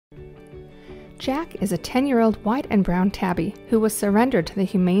Jack is a 10-year-old white and brown tabby who was surrendered to the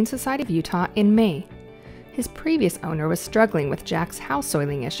Humane Society of Utah in May. His previous owner was struggling with Jack's house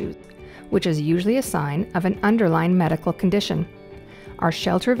soiling issues, which is usually a sign of an underlying medical condition. Our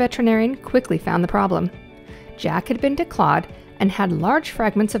shelter veterinarian quickly found the problem. Jack had been declawed and had large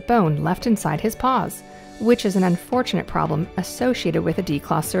fragments of bone left inside his paws, which is an unfortunate problem associated with a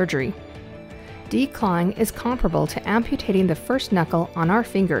declaw surgery. Declawing is comparable to amputating the first knuckle on our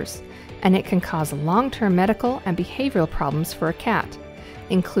fingers, and it can cause long-term medical and behavioral problems for a cat,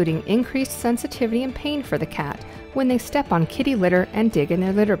 including increased sensitivity and pain for the cat when they step on kitty litter and dig in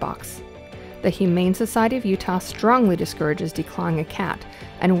their litter box. The Humane Society of Utah strongly discourages declawing a cat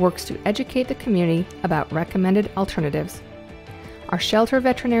and works to educate the community about recommended alternatives. Our shelter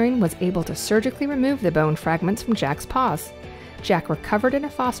veterinarian was able to surgically remove the bone fragments from Jack's paws. Jack recovered in a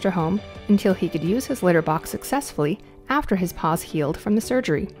foster home until he could use his litter box successfully after his paws healed from the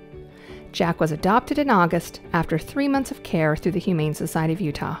surgery. Jack was adopted in August after 3 months of care through the Humane Society of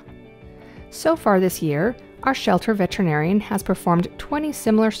Utah. So far this year, our shelter veterinarian has performed 20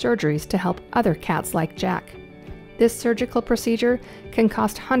 similar surgeries to help other cats like Jack. This surgical procedure can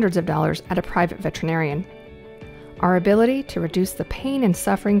cost hundreds of dollars at a private veterinarian. Our ability to reduce the pain and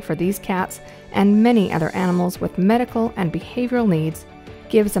suffering for these cats and many other animals with medical and behavioral needs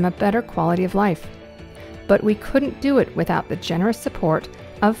gives them a better quality of life. But we couldn't do it without the generous support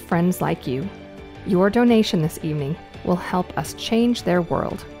of friends like you. Your donation this evening will help us change their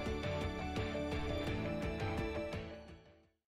world.